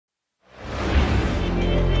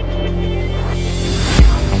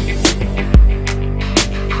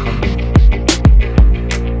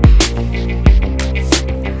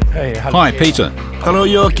Hi, Peter. Hello,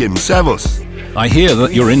 Joachim. Servus. I hear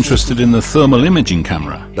that you're interested in the thermal imaging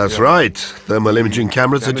camera. That's right. Thermal imaging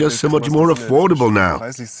cameras are just so much more affordable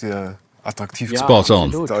now. Spot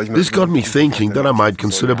on. This got me thinking that I might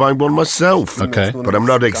consider buying one myself. Okay. But I'm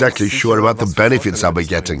not exactly sure about the benefits I'll be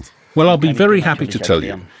getting. Well, I'll be very happy to tell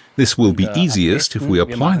you. This will be easiest if we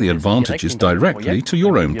apply the advantages directly to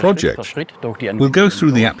your own project. We'll go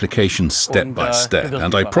through the application step by step,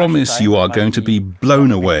 and I promise you are going to be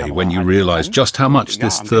blown away when you realize just how much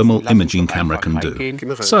this thermal imaging camera can do.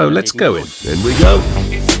 So let's go in. In we go.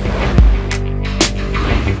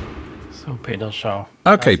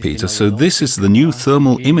 Okay, Peter, so this is the new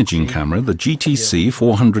thermal imaging camera, the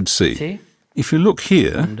GTC400C. If you look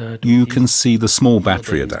here, you can see the small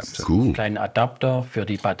battery adapter. Cool.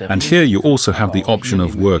 And here you also have the option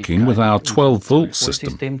of working with our 12-volt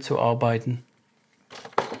system.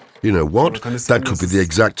 You know what? That could be the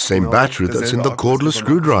exact same battery that's in the cordless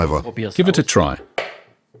screwdriver. Give it a try.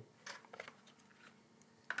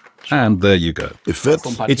 And there you go. It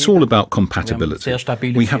fits. It's all about compatibility.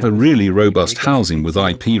 We have a really robust housing with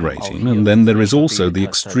IP rating, and then there is also the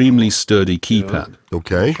extremely sturdy keypad.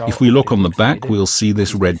 Okay. If we look on the back, we'll see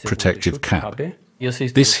this red protective cap.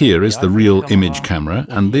 This here is the real image camera,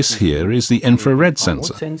 and this here is the infrared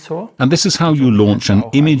sensor. And this is how you launch an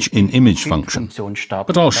image-in-image function.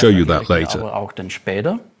 But I'll show you that later.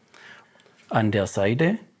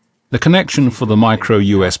 The connection for the micro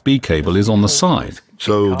USB cable is on the side.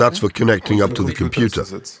 So that's for connecting up to the computer.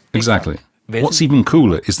 Exactly. What's even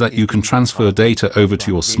cooler is that you can transfer data over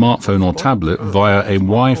to your smartphone or tablet via a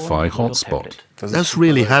Wi-Fi hotspot. That's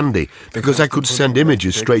really handy, because I could send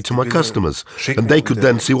images straight to my customers, and they could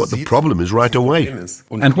then see what the problem is right away.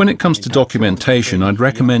 And when it comes to documentation, I'd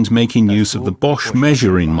recommend making use of the Bosch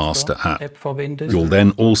Measuring Master app. You'll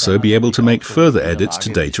then also be able to make further edits to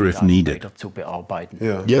data if needed.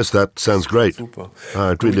 Yes, that sounds great.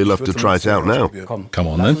 I'd really love to try it out now. Come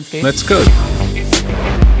on then, let's go.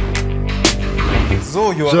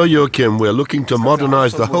 So, Joachim, we're looking to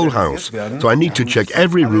modernize the whole house, so I need to check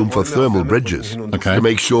every room for thermal bridges Okay. to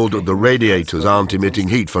make sure that the radiators aren't emitting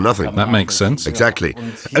heat for nothing. That makes sense. Exactly.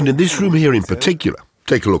 And in this room here in particular,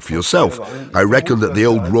 take a look for yourself. I reckon that the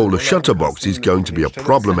old roller shutter box is going to be a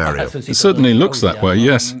problem area. It certainly looks that way,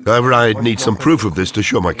 yes. However, I'd need some proof of this to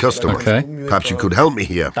show my customer. Okay. Perhaps you could help me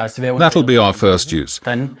here. That'll be our first use.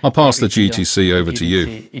 I'll pass the GTC over to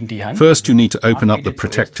you. First, you need to open up the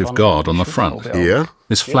protective guard on the front. Here?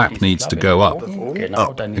 This flap needs to go up.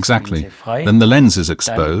 Up. Exactly. Then the lens is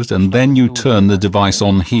exposed, and then you turn the device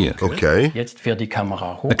on here. Okay.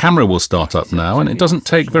 The camera will start up now, and it doesn't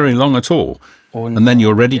take very long at all. And then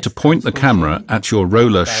you're ready to point the camera at your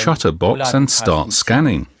roller shutter box and start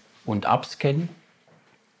scanning.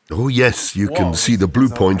 Oh yes, you can see the blue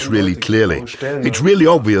points really clearly. It's really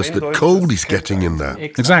obvious that cold is getting in there.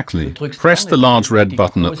 Exactly. Press the large red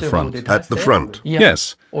button at the front. At the front.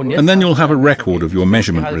 Yes. And then you'll have a record of your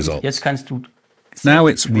measurement results. Now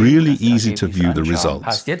it's really easy to view the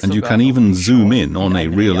results, and you can even zoom in on a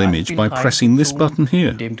real image by pressing this button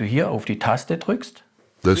here.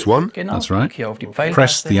 This one? That's right.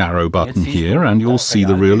 Press the arrow button here and you'll see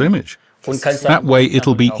the real image. That way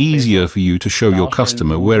it'll be easier for you to show your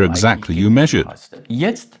customer where exactly you measured.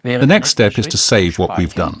 The next step is to save what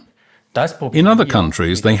we've done. In other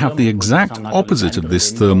countries, they have the exact opposite of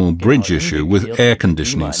this thermal bridge issue with air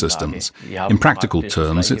conditioning systems. In practical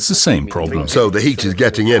terms, it's the same problem. So the heat is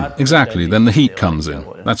getting in. Exactly, then the heat comes in.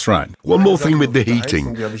 That's right. One more thing with the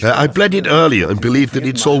heating. I bled it earlier and believe that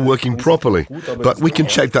it's all working properly, but we can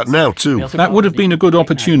check that now too. That would have been a good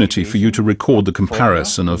opportunity for you to record the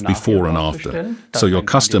comparison of before and after, so your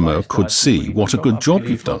customer could see what a good job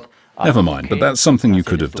you've done. Never mind, but that's something you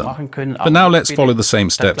could have done. But now let's follow the same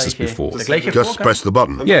steps as before. Just press the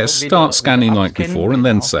button. Yes, start scanning like before and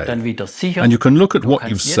then save. And you can look at what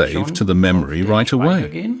you've saved to the memory right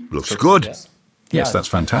away. Looks good. Yes, that's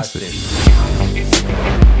fantastic.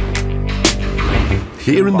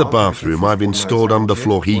 Here in the bathroom, I've installed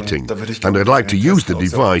underfloor heating, and I'd like to use the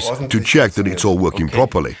device to check that it's all working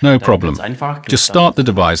properly. No problem. Just start the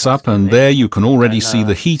device up and there you can already see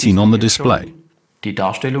the heating on the display.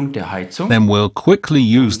 Then we'll quickly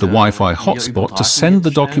use the Wi-Fi hotspot to send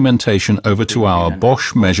the documentation over to our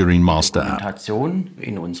Bosch Measuring Master app.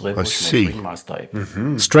 I see.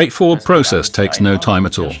 Straightforward process, takes no time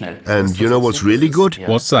at all. And you know what's really good?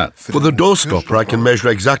 What's that? For the door stopper, I can measure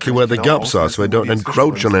exactly where the gaps are so I don't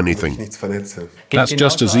encroach on anything. That's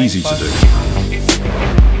just as easy to do.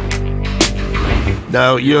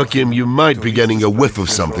 Now, Joachim, you might be getting a whiff of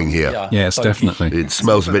something here. Yes, definitely. It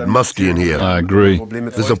smells a bit musty in here. I agree.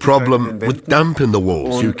 There's a problem with damp in the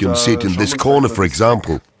walls. You can see it in this corner, for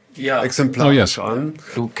example. Oh yes.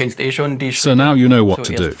 So now you know what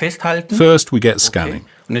to do. First we get scanning,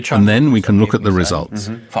 and then we can look at the results.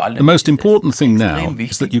 The most important thing now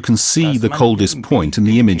is that you can see the coldest point in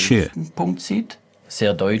the image here.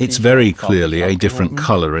 It's very clearly a different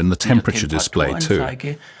color in the temperature display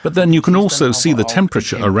too. But then you can also see the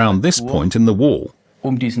temperature around this point in the wall,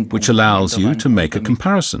 which allows you to make a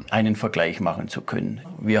comparison.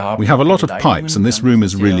 We have a lot of pipes and this room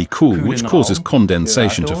is really cool, which causes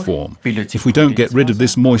condensation to form. If we don't get rid of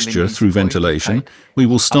this moisture through ventilation, we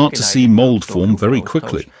will start to see mold form very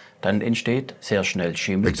quickly.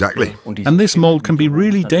 Exactly. And this mold can be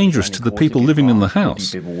really dangerous to the people living in the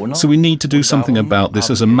house. So we need to do something about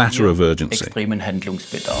this as a matter of urgency.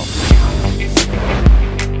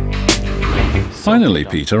 Finally,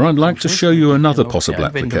 Peter, I'd like to show you another possible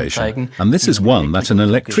application. And this is one that an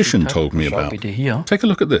electrician told me about. Take a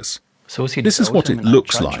look at this. This is what it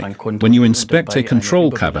looks like when you inspect a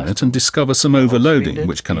control cabinet and discover some overloading,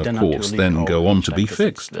 which can, of course, then go on to be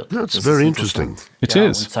fixed. That's very interesting. It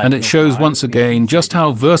is, and it shows once again just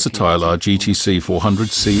how versatile our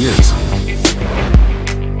GTC400C is.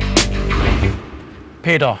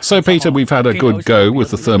 So, Peter, we've had a good go with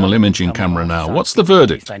the thermal imaging camera now. What's the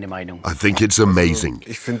verdict? I think it's amazing.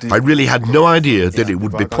 I really had no idea that it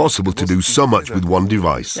would be possible to do so much with one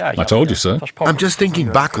device. I told you so. I'm just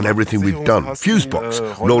thinking back on everything we've done. Fuse box,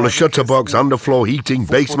 roller shutter box, underfloor heating,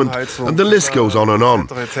 basement, and the list goes on and on.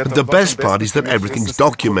 But the best part is that everything's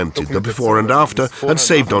documented, the before and after, and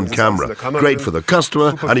saved on camera. Great for the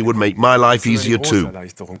customer, and it would make my life easier too.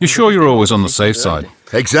 You sure you're always on the safe side?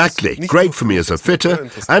 Exactly. Great for me as a fitter,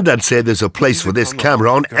 and I'd say there's a place for this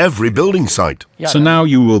camera on every building site. So now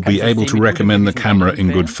you will be able to recommend the camera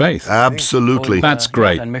in good faith. Absolutely. That's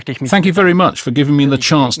great. Thank you very much for giving me the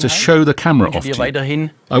chance to show the camera off to you.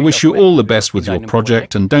 I wish you all the best with your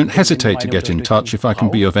project, and don't hesitate to get in touch if I can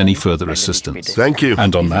be of any further assistance. Thank you.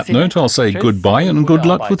 And on that note, I'll say goodbye and good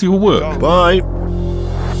luck with your work. Bye.